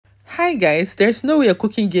Hi guys, there's no way a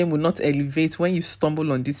cooking game will not elevate when you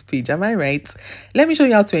stumble on this page, am I right? Let me show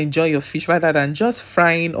you how to enjoy your fish rather than just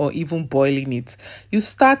frying or even boiling it. You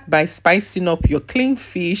start by spicing up your clean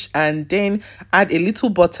fish and then add a little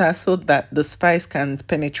butter so that the spice can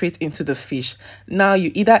penetrate into the fish. Now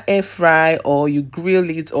you either air fry or you grill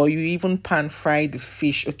it or you even pan fry the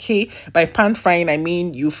fish, okay? By pan frying, I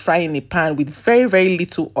mean you fry in a pan with very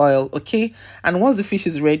little oil, okay? And once the fish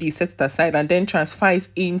is ready, set it aside and then transfer it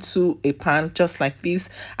into a pan just like this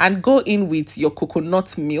and go in with your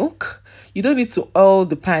coconut milk. You don't need to oil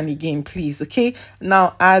the pan again, please, okay?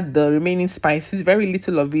 Now add the remaining spices, very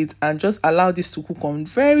little of it, and just allow this to cook on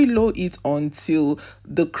very low heat until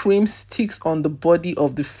the cream sticks on the body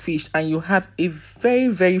of the fish and you have a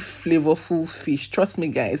very flavorful fish. Trust me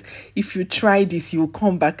guys, if you try this, you will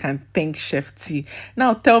come back and thank Chef T.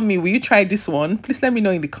 Now tell me, will you try this one? Please let me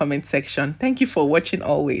know in the comment section. Thank you for watching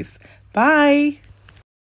always. Bye.